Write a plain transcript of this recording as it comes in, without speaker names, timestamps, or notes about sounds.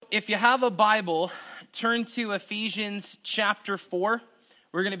if you have a Bible, turn to Ephesians chapter 4.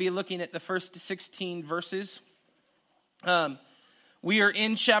 We're going to be looking at the first 16 verses. We are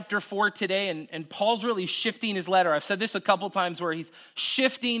in chapter 4 today, and Paul's really shifting his letter. I've said this a couple times where he's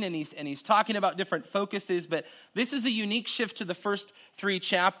shifting and he's talking about different focuses, but this is a unique shift to the first 3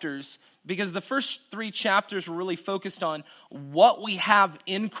 chapters because the first 3 chapters were really focused on what we have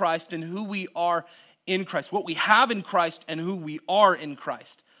in Christ and who we are in Christ, what we have in Christ and who we are in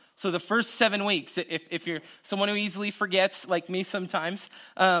Christ. So the first 7 weeks, if you're someone who easily forgets, like me sometimes,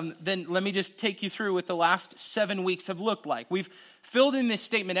 then let me just take you through what the last 7 weeks have looked like. We've filled in this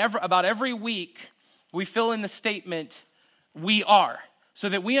statement about every week. We fill in the statement, we are, so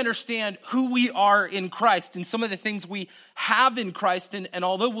that we understand who we are in Christ and some of the things we have in Christ. And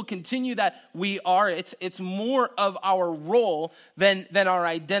although we'll continue that we are, it's more of our role than our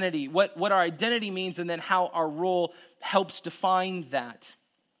identity, what our identity means and then how our role helps define that.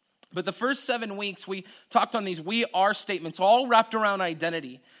 But the first 7 weeks, we talked on these we are statements, all wrapped around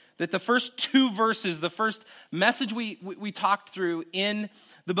identity. That the first 2 verses, the first message we talked through in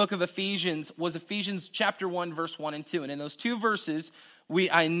the book of Ephesians was Ephesians chapter 1, verse 1 and 2. And in those 2 verses,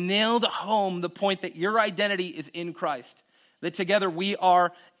 I nailed home the point that your identity is in Christ. That together we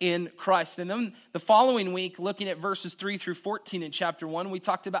are in Christ. And then the following week, looking at verses 3 through 14 in chapter 1, we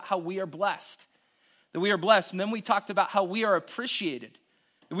talked about how we are blessed. That we are blessed. And then we talked about how we are appreciated.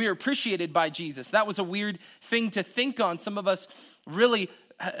 We are appreciated by Jesus. That was a weird thing to think on. Some of us really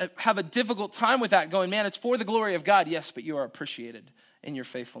have a difficult time with that, going, man, it's for the glory of God. Yes, but you are appreciated in your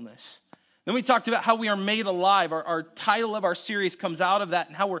faithfulness. Then we talked about how we are made alive. Our title of our series comes out of that,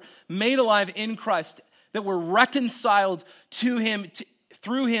 and how we're made alive in Christ, that we're reconciled to Him,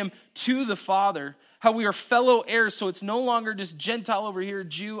 through Him to the Father. How we are fellow heirs, so it's no longer just Gentile over here,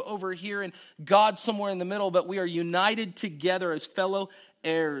 Jew over here, and God somewhere in the middle, but we are united together as fellow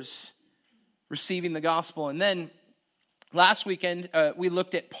heirs, receiving the gospel. And then last weekend, we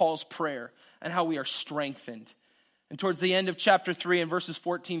looked at Paul's prayer and how we are strengthened. And towards the end of chapter 3 and verses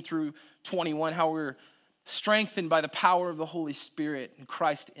 14 through 21, how we're strengthened by the power of the Holy Spirit and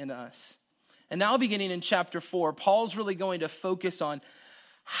Christ in us. And now beginning in chapter 4, Paul's really going to focus on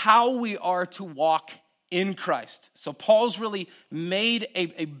how we are to walk in Christ. So Paul's really made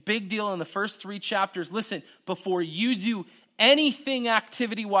a big deal in the first 3 chapters. Listen, before you do anything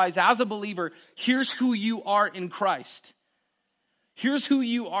activity-wise as a believer, here's who you are in Christ. Here's who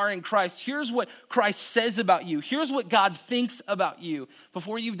you are in Christ. Here's what Christ says about you. Here's what God thinks about you.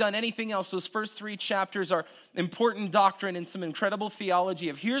 Before you've done anything else, those first 3 chapters are important doctrine and some incredible theology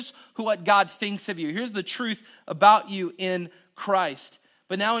of here's what God thinks of you. Here's the truth about you in Christ.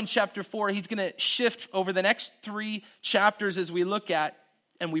 But now in chapter 4, he's going to shift over the next 3 chapters as we look at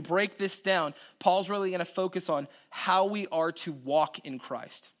and we break this down. Paul's really going to focus on how we are to walk in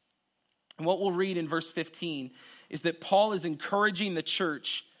Christ. And what we'll read in verse 15 is that Paul is encouraging the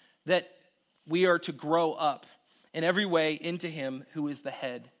church that we are to grow up in every way into Him who is the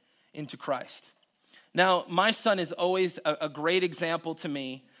head, into Christ. Now, my son is always a great example to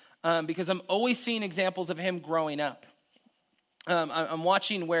me because I'm always seeing examples of him growing up. I'm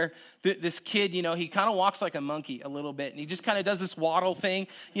watching where this kid, he kind of walks like a monkey a little bit, and he just kind of does this waddle thing,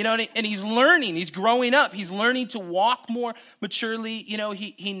 and he's learning, he's growing up, he's learning to walk more maturely.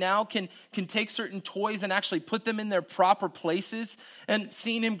 He now can take certain toys and actually put them in their proper places, and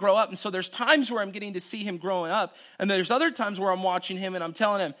seeing him grow up. And so there's times where I'm getting to see him growing up, and there's other times where I'm watching him and I'm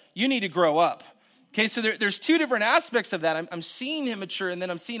telling him, you need to grow up. Okay, so there's 2 different aspects of that. I'm seeing him mature, and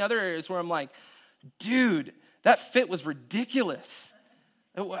then I'm seeing other areas where I'm like, dude, that fit was ridiculous.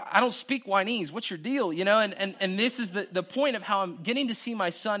 I don't speak Chinese. What's your deal? And this is the point of how I'm getting to see my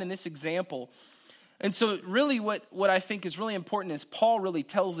son in this example. And so really what I think is really important is Paul really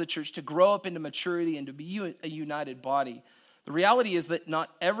tells the church to grow up into maturity and to be a united body. The reality is that not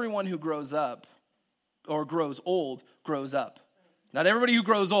everyone who grows up or grows old grows up. Not everybody who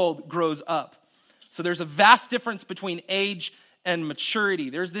grows old grows up. So there's a vast difference between age and maturity.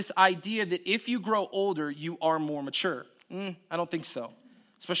 There's this idea that if you grow older, you are more mature. I don't think so,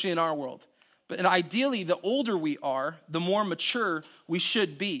 especially in our world. But ideally, the older we are, the more mature we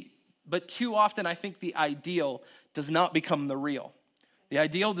should be. But too often, I think the ideal does not become the real. The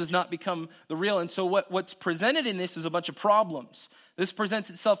ideal does not become the real. And so what's presented in this is a bunch of problems. This presents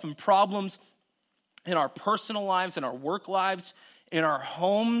itself in problems in our personal lives, in our work lives, in our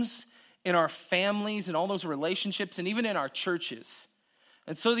homes, in our families and all those relationships, and even in our churches.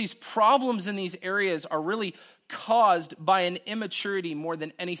 And so these problems in these areas are really caused by an immaturity more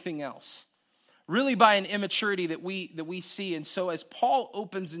than anything else. Really by an immaturity that we see. And so as Paul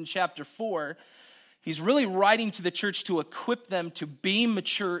opens in chapter 4, He's really writing to the church to equip them to be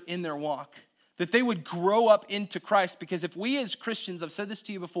mature in their walk, that they would grow up into Christ. Because if we as Christians, I've said this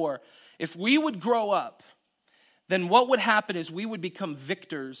to you before, if we would grow up, then what would happen is we would become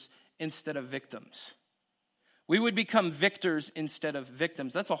victors instead of victims. We would become victors instead of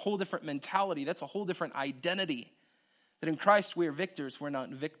victims. That's a whole different mentality. That's a whole different identity. That in Christ we are victors, we're not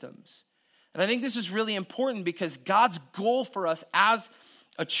victims. And I think this is really important because God's goal for us as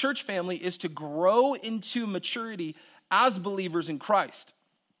a church family is to grow into maturity as believers in Christ.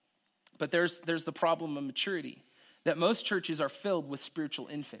 But there's the problem of maturity, that most churches are filled with spiritual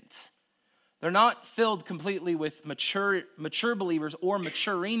infants. They're not filled completely with mature believers or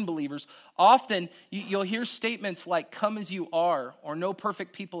maturing believers. Often you'll hear statements like "come as you are" or "no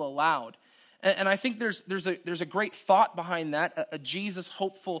perfect people allowed." And I think there's a great thought behind that, a Jesus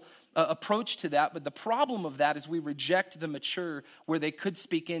hopeful approach to that. But the problem of that is we reject the mature where they could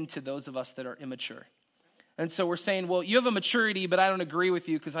speak into those of us that are immature. And so we're saying, well, you have a maturity, but I don't agree with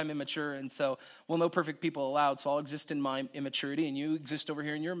you because I'm immature. And so, well, no perfect people allowed. So I'll exist in my immaturity and you exist over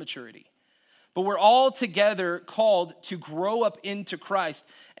here in your maturity. But we're all together called to grow up into Christ.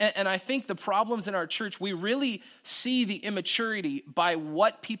 And I think the problems in our church, we really see the immaturity by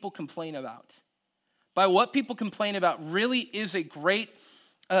what people complain about. By what people complain about really is a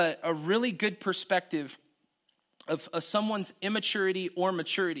really good perspective of someone's immaturity or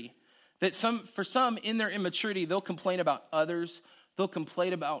maturity. That for some, in their immaturity, they'll complain about others. They'll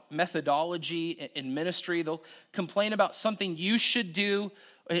complain about methodology in ministry. They'll complain about something you should do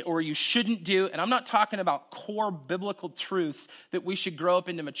or you shouldn't do. And I'm not talking about core biblical truths that we should grow up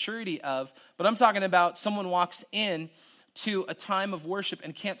into maturity of, but I'm talking about someone walks in to a time of worship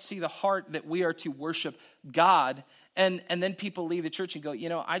and can't see the heart that we are to worship God. And then people leave the church and go,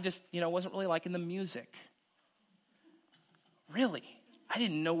 I just, wasn't really liking the music. Really? I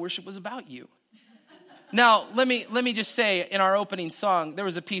didn't know worship was about you. Now, let me just say, in our opening song, there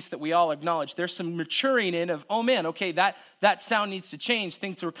was a piece that we all acknowledged. There's some maturing in of, oh man, okay, that sound needs to change.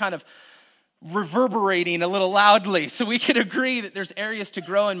 Things were kind of reverberating a little loudly. So we can agree that there's areas to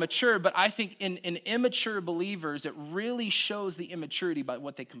grow and mature, but I think in immature believers, it really shows the immaturity by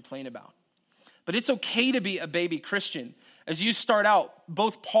what they complain about. But it's okay to be a baby Christian. As you start out,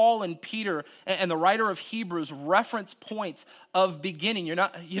 both Paul and Peter and the writer of Hebrews reference points of beginning. You're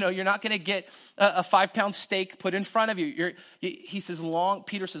not going to get a 5-pound steak put in front of you.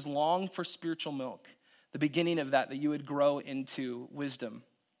 Peter says, long for spiritual milk, the beginning of that you would grow into wisdom.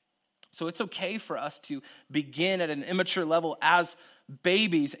 So it's okay for us to begin at an immature level as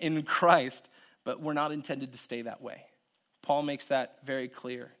babies in Christ, but we're not intended to stay that way. Paul makes that very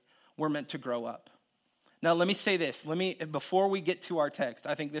clear. We're meant to grow up. Now, let me say this. Before we get to our text,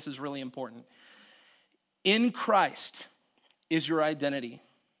 I think this is really important. In Christ is your identity.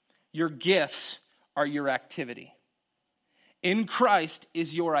 Your gifts are your activity. In Christ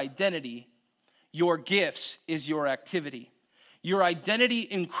is your identity. Your gifts is your activity. Your identity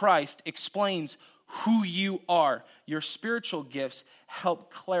in Christ explains who you are. Your spiritual gifts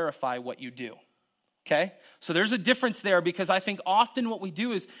help clarify what you do. Okay? So there's a difference there because I think often what we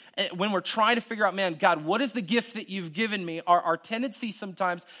do is when we're trying to figure out, man, God, what is the gift that you've given me? Our tendency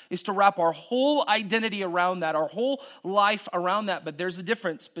sometimes is to wrap our whole identity around that, our whole life around that. But there's a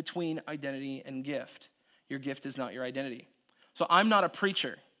difference between identity and gift. Your gift is not your identity. So I'm not a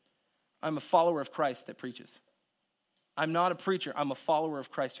preacher. I'm a follower of Christ that preaches. I'm not a preacher. I'm a follower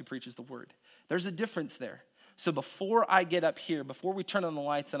of Christ who preaches the word. There's a difference there. So before I get up here, before we turn on the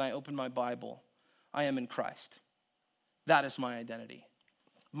lights and I open my Bible, I am in Christ. That is my identity.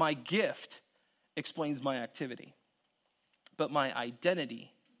 My gift explains my activity. But my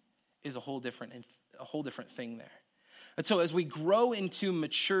identity is a whole different thing there. And so as we grow into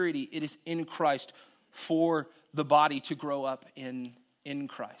maturity, it is in Christ for the body to grow up in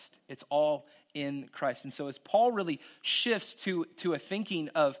Christ. It's all in Christ. And so as Paul really shifts to a thinking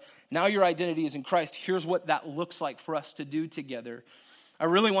of now your identity is in Christ, here's what that looks like for us to do together. I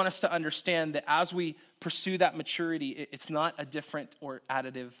really want us to understand that as we pursue that maturity, it's not a different or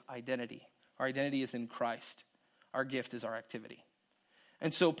additive identity. Our identity is in Christ. Our gift is our activity.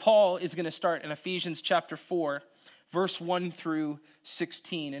 And so Paul is going to start in Ephesians chapter 4, verse 1 through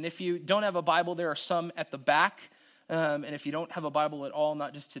 16. And if you don't have a Bible, there are some at the back. And if you don't have a Bible at all,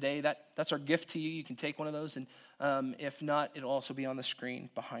 not just today, that's our gift to you. You can take one of those. And if not, it'll also be on the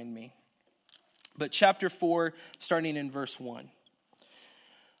screen behind me. But chapter 4, starting in verse 1.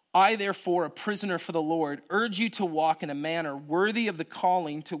 I, therefore, a prisoner for the Lord, urge you to walk in a manner worthy of the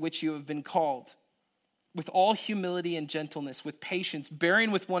calling to which you have been called, with all humility and gentleness, with patience,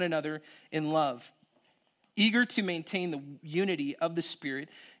 bearing with one another in love, eager to maintain the unity of the Spirit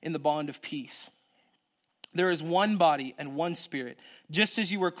in the bond of peace. There is one body and one Spirit, just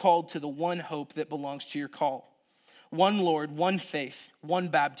as you were called to the one hope that belongs to your call. One Lord, one faith, one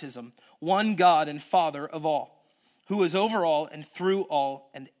baptism, one God and Father of all, who is over all and through all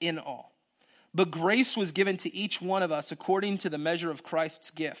and in all. But grace was given to each one of us according to the measure of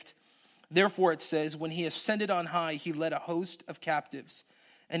Christ's gift. Therefore it says, when he ascended on high, he led a host of captives,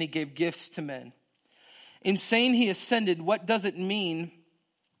 and he gave gifts to men. In saying he ascended, what does it mean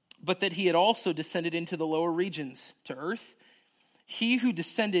but that he had also descended into the lower regions, to earth? He who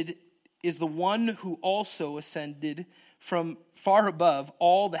descended is the one who also ascended from far above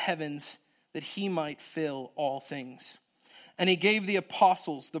all the heavens, that he might fill all things. And he gave the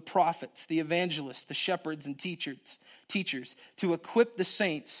apostles, the prophets, the evangelists, the shepherds and teachers to equip the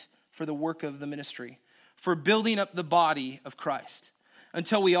saints for the work of the ministry, for building up the body of Christ,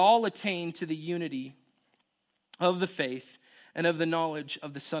 until we all attain to the unity of the faith and of the knowledge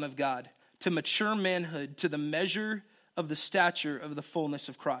of the Son of God, to mature manhood, to the measure of the stature of the fullness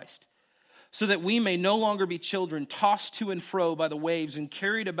of Christ, so that we may no longer be children, tossed to and fro by the waves and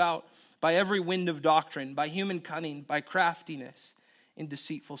carried about by every wind of doctrine, by human cunning, by craftiness in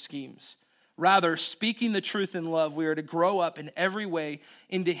deceitful schemes. Rather, speaking the truth in love, we are to grow up in every way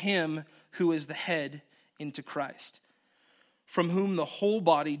into him who is the head, into Christ, from whom the whole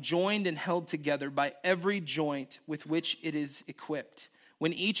body, joined and held together by every joint with which it is equipped,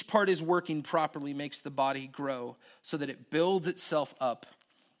 when each part is working properly, makes the body grow so that it builds itself up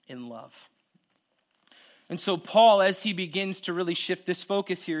in love. And so Paul, as he begins to really shift this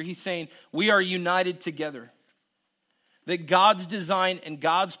focus here, he's saying we are united together. That God's design and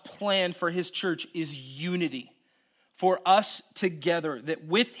God's plan for his church is unity. For us together, that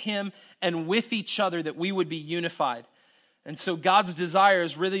with him and with each other, that we would be unified. And so God's desire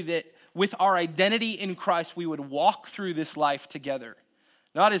is really that with our identity in Christ, we would walk through this life together.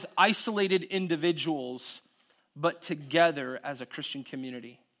 Not as isolated individuals, but together as a Christian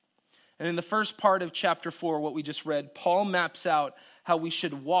community. And in the first part of chapter 4, what we just read, Paul maps out how we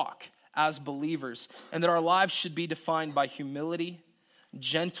should walk as believers, and that our lives should be defined by humility,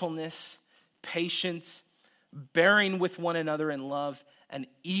 gentleness, patience, bearing with one another in love, and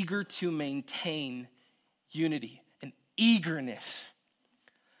eager to maintain unity, an eagerness.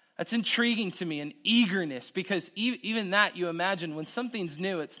 That's intriguing to me, an eagerness, because even that, you imagine, when something's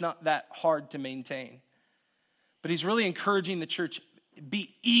new, it's not that hard to maintain. But he's really encouraging the church,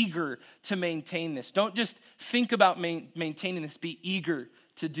 be eager to maintain this. Don't just think about maintaining this, be eager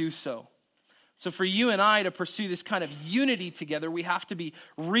to do so. So for you and I to pursue this kind of unity together, we have to be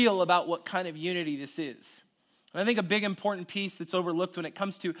real about what kind of unity this is. And I think a big important piece that's overlooked when it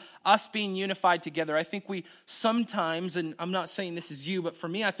comes to us being unified together, I think we sometimes, and I'm not saying this is you, but for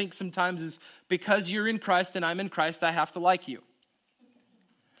me, I think sometimes is because you're in Christ and I'm in Christ, I have to like you.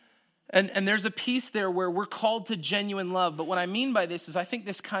 And there's a piece there where we're called to genuine love. But what I mean by this is I think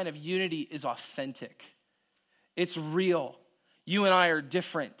this kind of unity is authentic. It's real. You and I are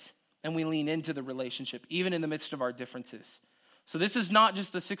different, and we lean into the relationship, even in the midst of our differences. So this is not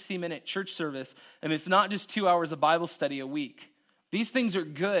just a 60-minute church service, and it's not just 2 hours of Bible study a week. These things are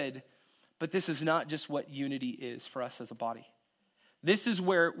good, but this is not just what unity is for us as a body. This is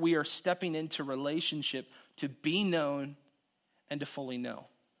where we are stepping into relationship to be known and to fully know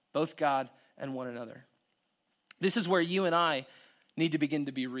both God and one another. This is where you and I need to begin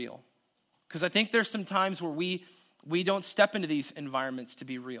to be real. Because I think there's some times where we don't step into these environments to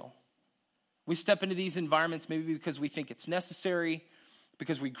be real. We step into these environments maybe because we think it's necessary,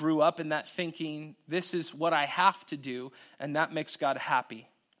 because we grew up in that thinking, this is what I have to do, and that makes God happy.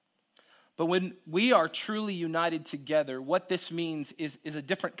 But when we are truly united together, what this means is a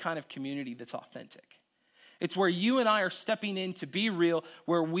different kind of community that's authentic. It's where you and I are stepping in to be real,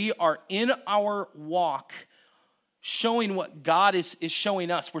 where we are in our walk showing what God is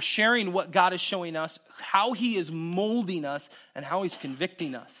showing us. We're sharing what God is showing us, how he is molding us, and how he's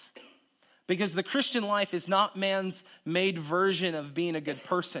convicting us. Because the Christian life is not man's made version of being a good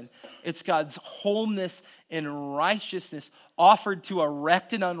person. It's God's wholeness and righteousness offered to a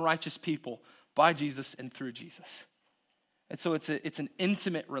wrecked and unrighteous people by Jesus and through Jesus. And so it's an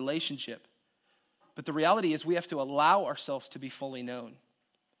intimate relationship. But the reality is we have to allow ourselves to be fully known.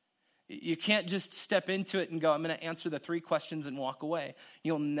 You can't just step into it and go, I'm going to answer the 3 questions and walk away.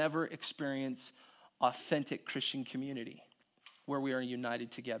 You'll never experience authentic Christian community where we are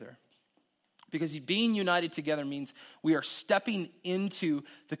united together. Because being united together means we are stepping into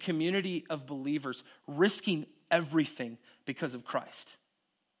the community of believers, risking everything because of Christ.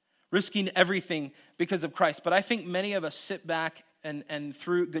 Risking everything because of Christ. But I think many of us sit back and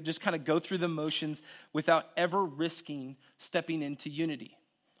just kind of go through the motions without ever risking stepping into unity.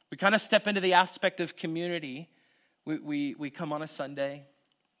 We kind of step into the aspect of community. We come on a Sunday.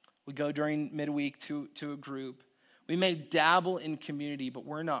 We go during midweek to a group. We may dabble in community, but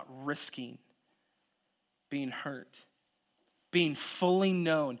we're not risking being hurt, being fully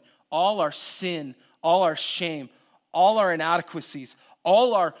known. All our sin, all our shame, all our inadequacies,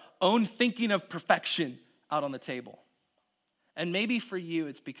 all our own thinking of perfection out on the table. And maybe for you,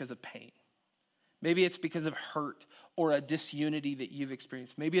 it's because of pain. Maybe it's because of hurt or a disunity that you've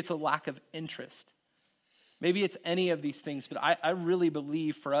experienced. Maybe it's a lack of interest. Maybe it's any of these things. But I really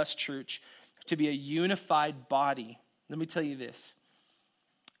believe for us, church, to be a unified body, let me tell you this.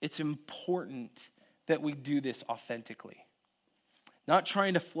 It's important that we do this authentically. Not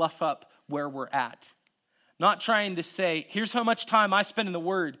trying to fluff up where we're at. Not trying to say, here's how much time I spend in the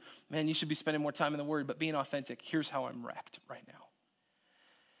Word. Man, you should be spending more time in the Word, but being authentic. Here's how I'm wrecked right now.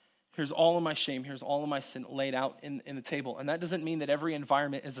 Here's all of my shame. Here's all of my sin laid out in the table. And that doesn't mean that every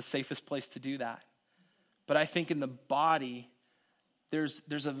environment is the safest place to do that. But I think in the body, there's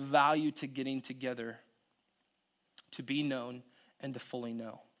a value to getting together to be known and to fully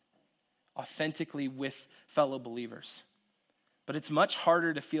know. Authentically with fellow believers. But it's much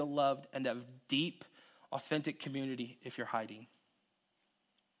harder to feel loved and to have deep, authentic community if you're hiding.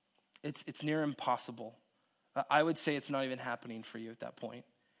 It's near impossible. I would say it's not even happening for you at that point.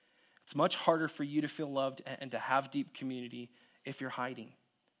 It's much harder for you to feel loved and to have deep community if you're hiding.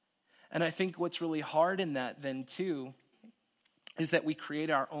 And I think what's really hard in that then too is that we create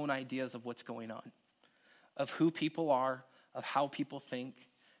our own ideas of what's going on, of who people are, of how people think,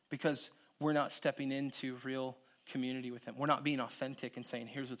 because we're not stepping into real community with them. We're not being authentic and saying,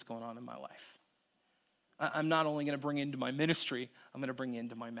 here's what's going on in my life. I'm not only going to bring into my ministry, I'm going to bring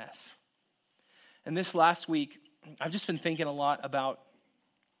into my mess. And this last week, I've just been thinking a lot about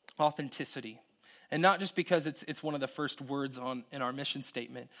authenticity. And not just because it's one of the first words in our mission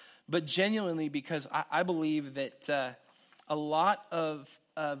statement, but genuinely because I believe that a lot of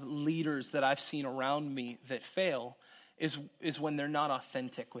leaders that I've seen around me that fail is when they're not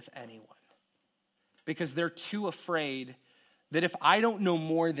authentic with anyone. Because they're too afraid that if I don't know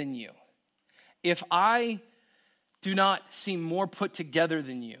more than you, if I do not seem more put together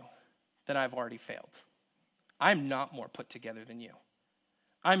than you, then I've already failed. I'm not more put together than you.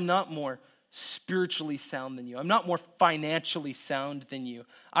 I'm not more spiritually sound than you. I'm not more financially sound than you.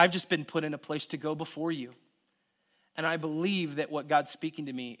 I've just been put in a place to go before you. And I believe that what God's speaking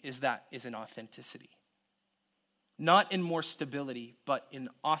to me is in authenticity. Not in more stability, but in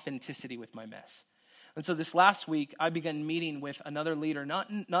authenticity with my mess. And so this last week, I began meeting with another leader, not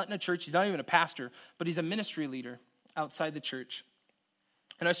in a church. He's not even a pastor, but he's a ministry leader outside the church.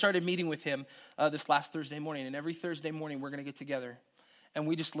 And I started meeting with him this last Thursday morning. And every Thursday morning, we're going to get together. And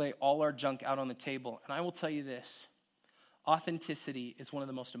we just lay all our junk out on the table. And I will tell you this. Authenticity is one of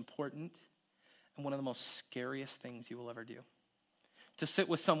the most important and one of the most scariest things you will ever do. To sit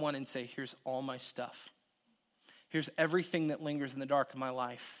with someone and say, here's all my stuff. Here's everything that lingers in the dark of my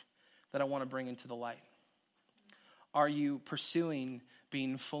life that I want to bring into the light. Are you pursuing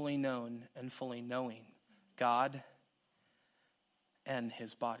being fully known and fully knowing God and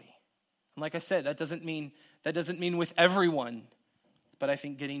his body? And like I said, that doesn't mean with everyone, but I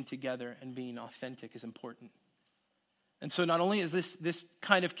think getting together and being authentic is important. And so not only is this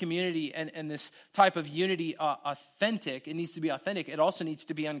kind of community and this type of unity authentic, it needs to be authentic, it also needs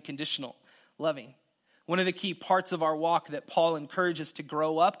to be unconditional, loving. One of the key parts of our walk that Paul encourages to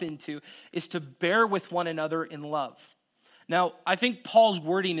grow up into is to bear with one another in love. Now, I think Paul's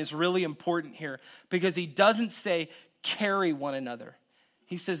wording is really important here because he doesn't say carry one another.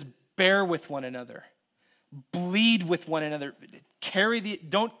 He says bear with one another. Bleed with one another.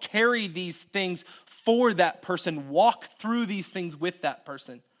 Don't carry these things for that person. Walk through these things with that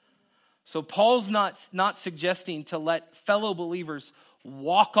person. So Paul's not suggesting to let fellow believers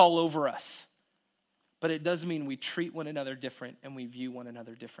walk all over us. But it does mean we treat one another different and we view one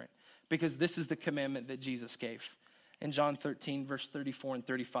another different. Because this is the commandment that Jesus gave. In John 13, verse 34 and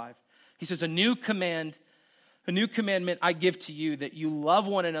 35. He says, A new commandment I give to you, that you love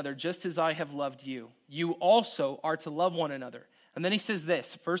one another just as I have loved you. You also are to love one another. And then he says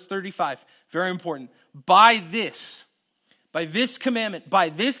this, verse 35, very important. By this commandment, by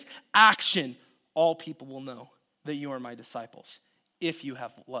this action, all people will know that you are my disciples, if you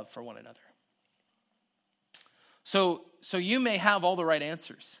have love for one another. So you may have all the right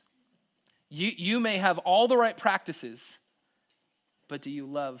answers. You may have all the right practices, but do you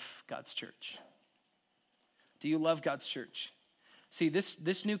love God's church? Do you love God's church? See,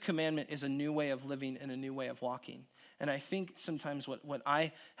 this new commandment is a new way of living and a new way of walking. And I think sometimes what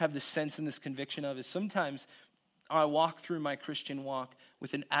I have this sense and this conviction of is sometimes I walk through my Christian walk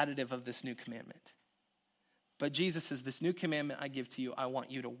with an additive of this new commandment. But Jesus says, this new commandment I give to you, I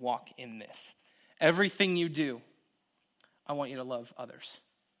want you to walk in this. Everything you do, I want you to love others.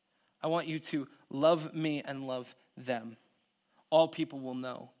 I want you to love me and love them. All people will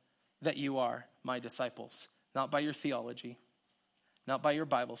know that you are my disciples, not by your theology, not by your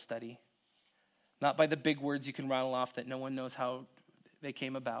Bible study, not by the big words you can rattle off that no one knows how they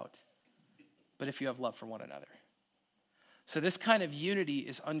came about, but if you have love for one another. So this kind of unity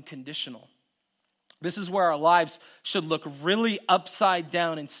is unconditional. This is where our lives should look really upside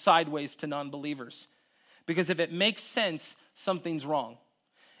down and sideways to non-believers. Because if it makes sense, something's wrong.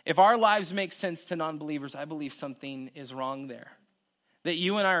 If our lives make sense to non-believers, I believe something is wrong there. That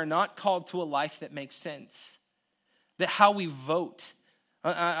you and I are not called to a life that makes sense. That how we vote,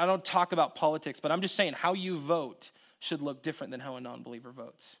 I don't talk about politics, but I'm just saying how you vote should look different than how a non-believer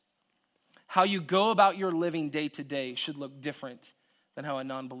votes. How you go about your living day to day should look different than how a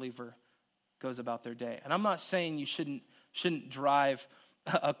non-believer goes about their day. And I'm not saying you shouldn't drive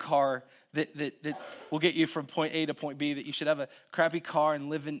a car that will get you from point A to point B, that you should have a crappy car and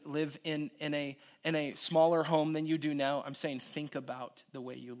live in a smaller home than you do now. I'm saying think about the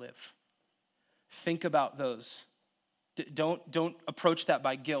way you live. Think about those. Don't approach that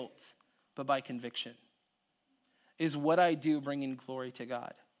by guilt, but by conviction. Is what I do bringing glory to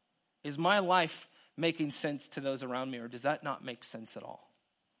God? Is my life making sense to those around me, or does that not make sense at all?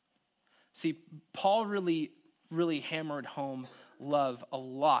 See, Paul really, really hammered home love a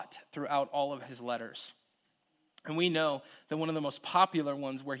lot throughout all of his letters. And we know that one of the most popular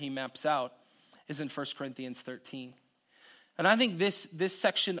ones where he maps out is in 1 Corinthians 13. And I think this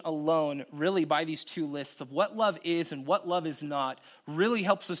section alone, really by these two lists of what love is and what love is not, really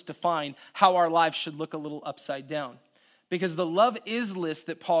helps us define how our lives should look a little upside down. Because the love is list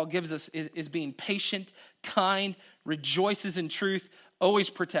that Paul gives us is being patient, kind, rejoices in truth, always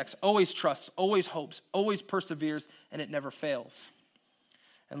protects, always trusts, always hopes, always perseveres, and it never fails.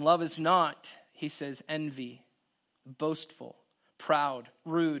 And love is not, he says, envy, boastful, proud,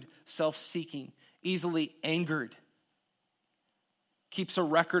 rude, self-seeking, easily angered, keeps a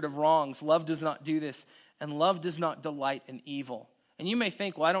record of wrongs. Love does not do this, and love does not delight in evil. And you may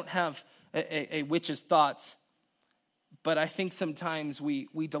think, well, I don't have a witch's thoughts, but I think sometimes we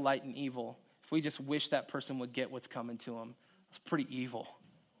delight in evil. If we just wish that person would get what's coming to them, it's pretty evil.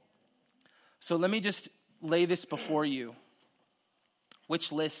 So let me just lay this before you.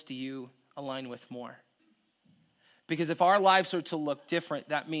 Which list do you align with more? Because if our lives are to look different,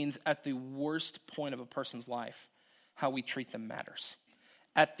 that means at the worst point of a person's life, how we treat them matters.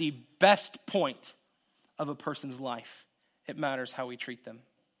 At the best point of a person's life, it matters how we treat them.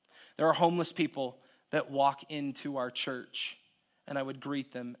 There are homeless people that walk into our church, and I would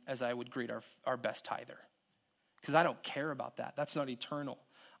greet them as I would greet our best tither. Because I don't care about that. That's not eternal.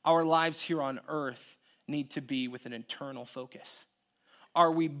 Our lives here on earth need to be with an eternal focus.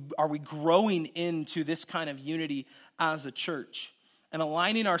 Are we growing into this kind of unity as a church and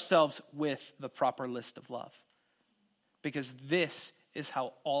aligning ourselves with the proper list of love? Because this is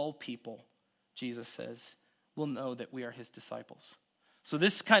how all people, Jesus says, will know that we are his disciples. So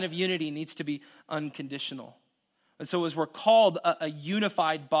this kind of unity needs to be unconditional. And so as we're called a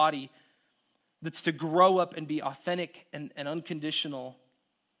unified body that's to grow up and be authentic and unconditional,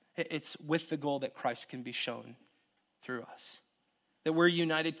 it's with the goal that Christ can be shown through us. That we're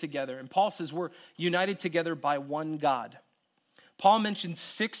united together. And Paul says we're united together by one God. Paul mentions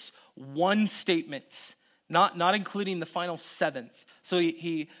 6 one statements, not including the final 7th. So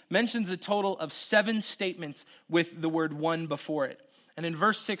he mentions a total of 7 statements with the word one before it. And in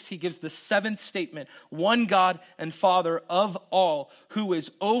verse 6, he gives the 7th statement, one God and Father of all, who is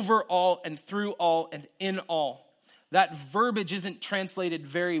over all and through all and in all. That verbiage isn't translated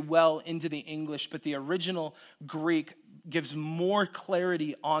very well into the English, but the original Greek gives more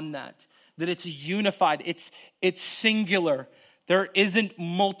clarity on that it's unified, it's singular. There isn't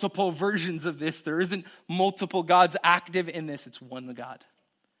multiple versions of this. There isn't multiple gods active in this. It's one God.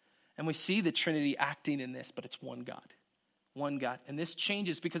 And we see the Trinity acting in this, but it's one God. One God. And this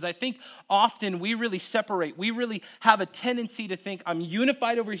changes because I think often we really separate. We really have a tendency to think I'm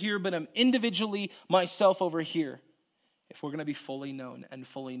unified over here, but I'm individually myself over here. If we're going to be fully known and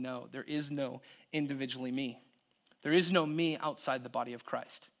fully know, there is no individually me. There is no me outside the body of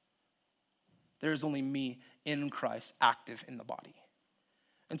Christ. There is only me in Christ, active in the body.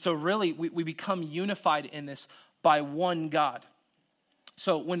 And so really, we become unified in this by one God.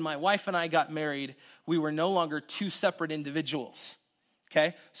 So when my wife and I got married, we were no longer 2 separate individuals.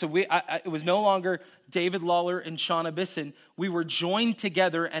 Okay? So it was no longer David Lawler and Shauna Bisson. We were joined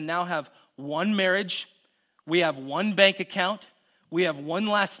together and now have one marriage, We have one bank account. We have one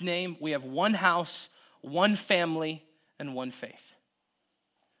last name. We have one house, one family, and one faith.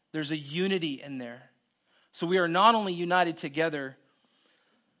 There's a unity in there. So we are not only united together,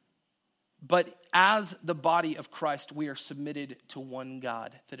 but as the body of Christ, we are submitted to one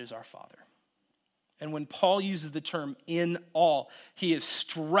God that is our Father. And when Paul uses the term in all, he is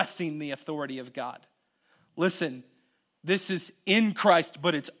stressing the authority of God. Listen, this is in Christ,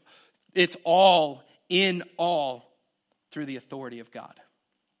 but it's all in all through the authority of God.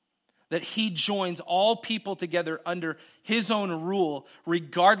 That he joins all people together under his own rule,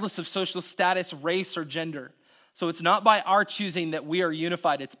 regardless of social status, race, or gender. So it's not by our choosing that we are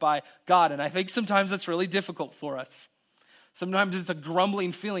unified, it's by God. And I think sometimes that's really difficult for us. Sometimes it's a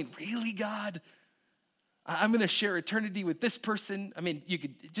grumbling feeling, really, God? I'm going to share eternity with this person? I mean, you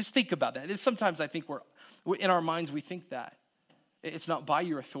could just think about that. Sometimes I think we're in our minds, we think that. It's not by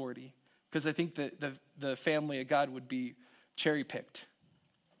your authority, because I think that the family of God would be cherry-picked.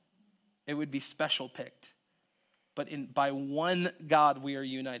 It would be special picked. But by one God we are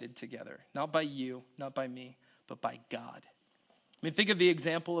united together. Not by you, not by me, but by God. I mean, think of the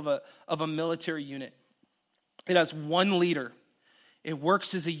example of a military unit. It has one leader. It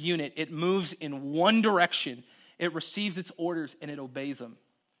works as a unit. It moves in one direction. It receives its orders and it obeys them.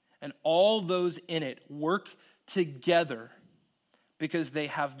 And all those in it work together because they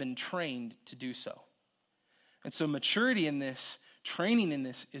have been trained to do so. And so maturity in this, training in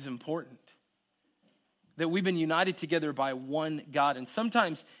this is important. That we've been united together by one God. And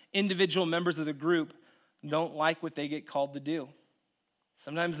sometimes individual members of the group don't like what they get called to do.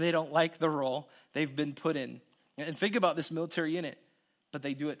 Sometimes they don't like the role they've been put in. And think about this military unit, but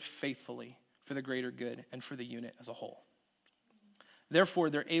they do it faithfully for the greater good and for the unit as a whole.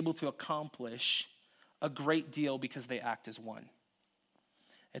 Therefore, they're able to accomplish a great deal because they act as one.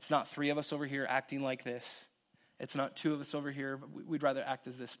 It's not three of us over here acting like this. It's not two of us over here. We'd rather act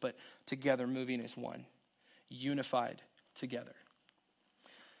as this, but together moving as one, unified together.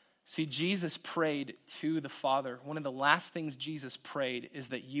 See, Jesus prayed to the Father. One of the last things Jesus prayed is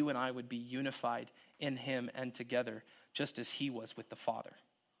that you and I would be unified in him and together, just as he was with the Father.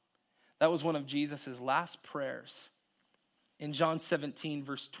 That was one of Jesus' last prayers. In John 17,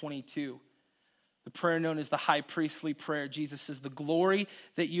 verse 22, the prayer known as the high priestly prayer, Jesus says, "The glory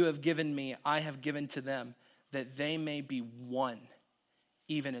that you have given me, I have given to them, that they may be one,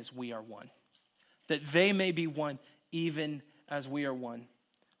 even as we are one." That they may be one, even as we are one.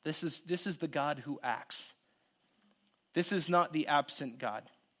 This is the God who acts. This is not the absent God.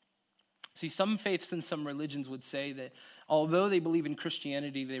 See, some faiths and some religions would say that although they believe in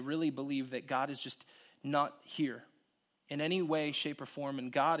Christianity, they really believe that God is just not here in any way, shape, or form,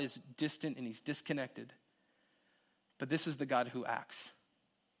 and God is distant and he's disconnected. But this is the God who acts.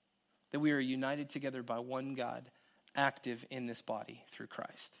 That we are united together by one God, active in this body through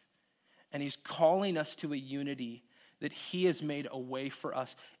Christ. And he's calling us to a unity that he has made a way for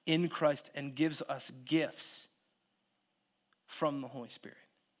us in Christ and gives us gifts from the Holy Spirit.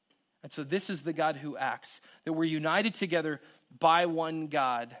 And so this is the God who acts, that we're united together by one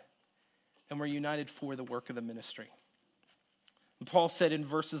God, and we're united for the work of the ministry. And Paul said in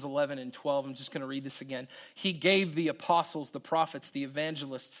verses 11 and 12, I'm just going to read this again. He gave the apostles, the prophets, the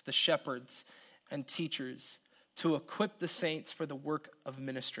evangelists, the shepherds, and teachers to equip the saints for the work of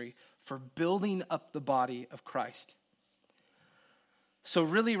ministry, for building up the body of Christ. So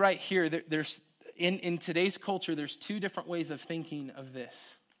really right here, there's in today's culture, there's two different ways of thinking of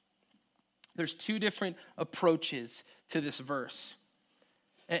this. There's two different approaches to this verse.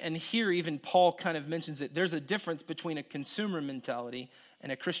 And here even Paul kind of mentions it. There's a difference between a consumer mentality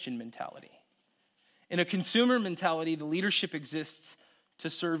and a Christian mentality. In a consumer mentality, the leadership exists to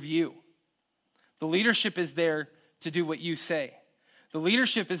serve you. The leadership is there to do what you say. The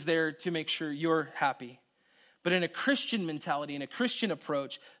leadership is there to make sure you're happy. But in a Christian mentality, in a Christian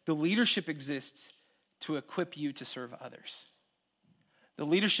approach, the leadership exists to equip you to serve others. The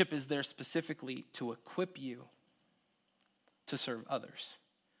leadership is there specifically to equip you to serve others.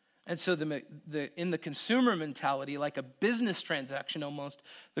 And so in the consumer mentality, like a business transaction almost,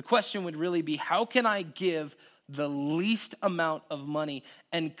 the question would really be, how can I give the least amount of money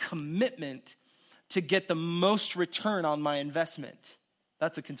and commitment to get the most return on my investment?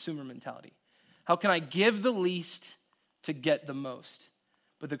 That's a consumer mentality. How can I give the least to get the most?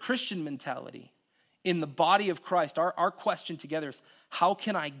 But the Christian mentality, in the body of Christ, our question together is, how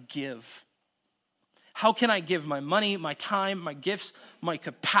can I give? How can I give my money, my time, my gifts, my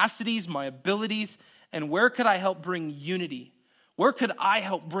capacities, my abilities, and where could I help bring unity? Where could I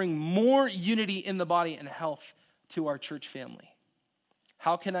help bring more unity in the body and health to our church family?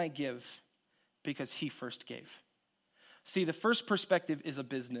 How can I give because he first gave. See, the first perspective is a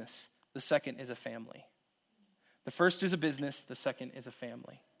business. The second is a family. The first is a business. The second is a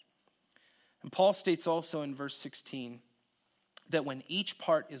family. And Paul states also in verse 16 that when each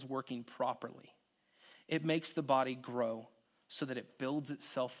part is working properly, it makes the body grow so that it builds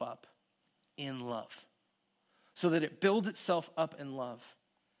itself up in love. So that it builds itself up in love.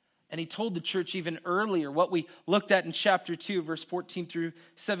 And he told the church even earlier, what we looked at in chapter 2, verse 14 through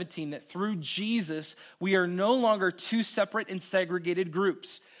 17, that through Jesus, we are no longer two separate and segregated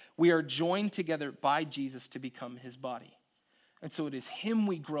groups. We are joined together by Jesus to become his body. And so it is him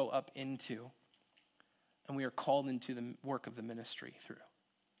we grow up into, and we are called into the work of the ministry through.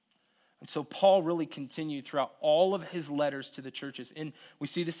 And so Paul really continued throughout all of his letters to the churches. And we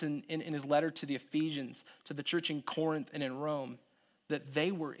see this in his letter to the Ephesians, to the church in Corinth and in Rome, that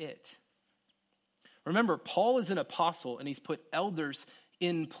they were it. Remember, Paul is an apostle, and he's put elders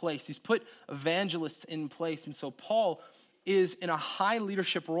in place. He's put evangelists in place. And so Paul is in a high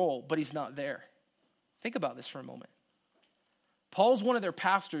leadership role, but he's not there. Think about this for a moment. Paul's one of their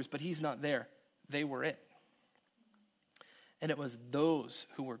pastors, but he's not there. They were it. And it was those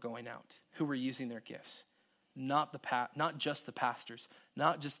who were going out, who were using their gifts. Not just the pastors,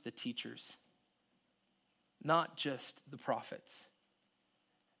 not just the teachers, not just the prophets.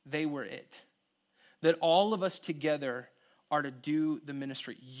 They were it. That all of us together are to do the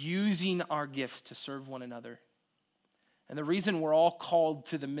ministry, using our gifts to serve one another. And the reason we're all called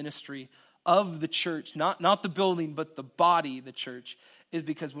to the ministry of the church, not the building, but the body, the church, is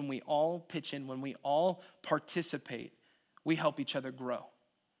because when we all pitch in, when we all participate, we help each other grow.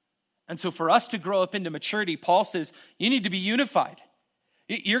 And so for us to grow up into maturity, Paul says, you need to be unified.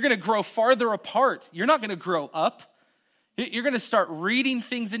 You're going to grow farther apart. You're not going to grow up. You're going to start reading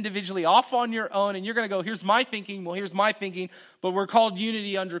things individually off on your own, and you're going to go, here's my thinking, well, here's my thinking, but we're called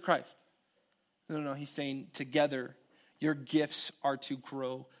unity under Christ. No, he's saying together, your gifts are to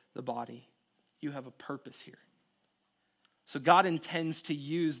grow the body. You have a purpose here. So God intends to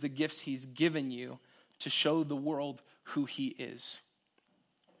use the gifts he's given you to show the world who he is.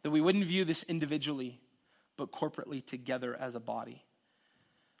 That we wouldn't view this individually, but corporately together as a body.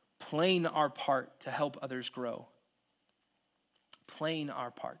 Playing our part to help others grow. Playing our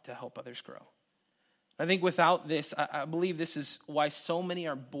part to help others grow. I think without this, I believe this is why so many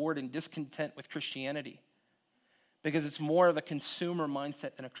are bored and discontent with Christianity. Because it's more of a consumer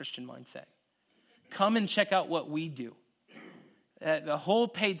mindset than a Christian mindset. Come and check out what we do. The whole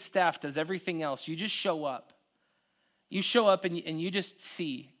paid staff does everything else. You just show up. You show up and you just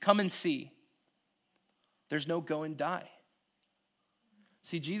see. Come and see. There's no go and die.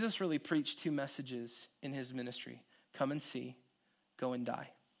 See, Jesus really preached two messages in his ministry. Come and see. Go and die.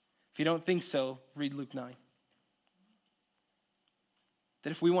 If you don't think so, read Luke 9.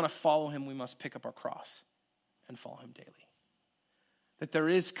 That if we want to follow him, we must pick up our cross and follow him daily. That there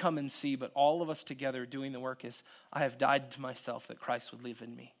is come and see, but all of us together doing the work is, I have died to myself that Christ would live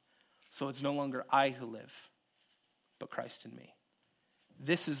in me. So it's no longer I who live, but Christ in me.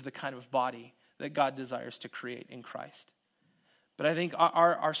 This is the kind of body that God desires to create in Christ. But I think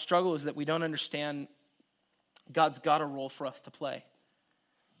our struggle is that we don't understand God's got a role for us to play.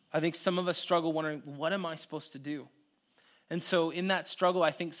 I think some of us struggle wondering, what am I supposed to do? And so in that struggle,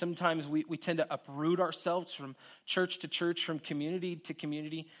 I think sometimes we tend to uproot ourselves from church to church, from community to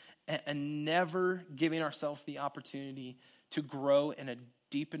community, and never giving ourselves the opportunity to grow in a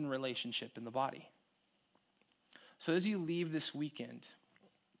deepened relationship in the body. So as you leave this weekend,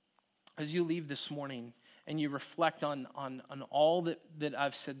 as you leave this morning, and you reflect on all that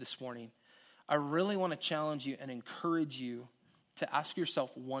I've said this morning, I really want to challenge you and encourage you to ask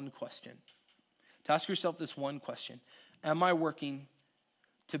yourself one question. To ask yourself this one question. Am I working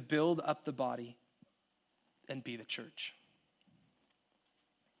to build up the body and be the church?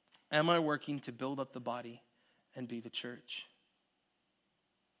 Am I working to build up the body and be the church?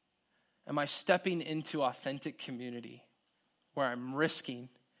 Am I stepping into authentic community where I'm risking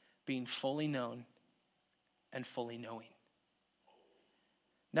being fully known and fully knowing?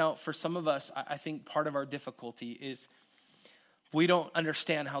 Now, for some of us, I think part of our difficulty is we don't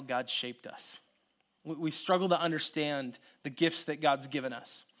understand how God shaped us. We struggle to understand the gifts that God's given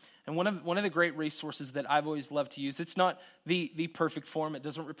us. And one of the great resources that I've always loved to use, it's not the perfect form, it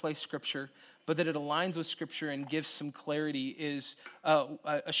doesn't replace Scripture, but that it aligns with Scripture and gives some clarity, is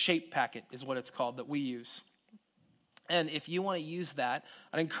a shape packet is what it's called that we use. And if you want to use that,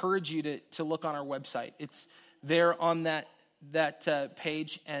 I'd encourage you to look on our website. It's there on that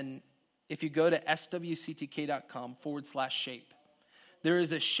page, and if you go to swctk.com/shape, there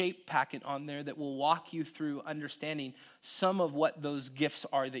is a shape packet on there that will walk you through understanding some of what those gifts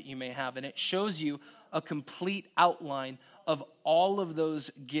are that you may have. And it shows you a complete outline of all of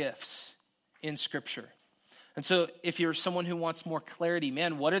those gifts in Scripture. And so if you're someone who wants more clarity,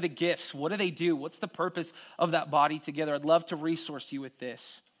 man, what are the gifts? What do they do? What's the purpose of that body together? I'd love to resource you with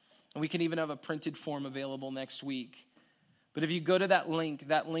this. And we can even have a printed form available next week. But if you go to that link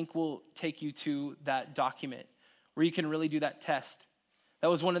will take you to that document where you can really do that test. That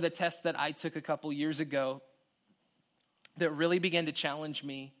was one of the tests that I took a couple years ago that really began to challenge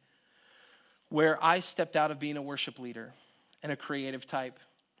me, where I stepped out of being a worship leader and a creative type,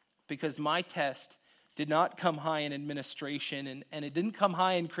 because my test did not come high in administration and it didn't come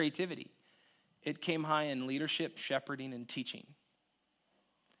high in creativity. It came high in leadership, shepherding, and teaching.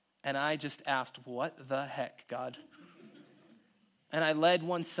 And I just asked, what the heck, God? And I led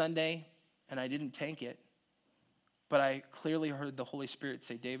one Sunday and I didn't tank it. But I clearly heard the Holy Spirit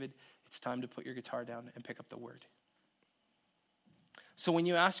say, David, it's time to put your guitar down and pick up the word. So when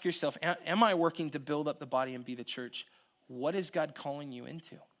you ask yourself, am I working to build up the body and be the church? What is God calling you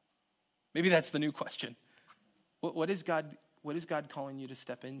into? Maybe that's the new question. What is God calling you to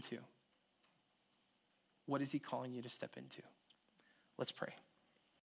step into? What is he calling you to step into? Let's pray.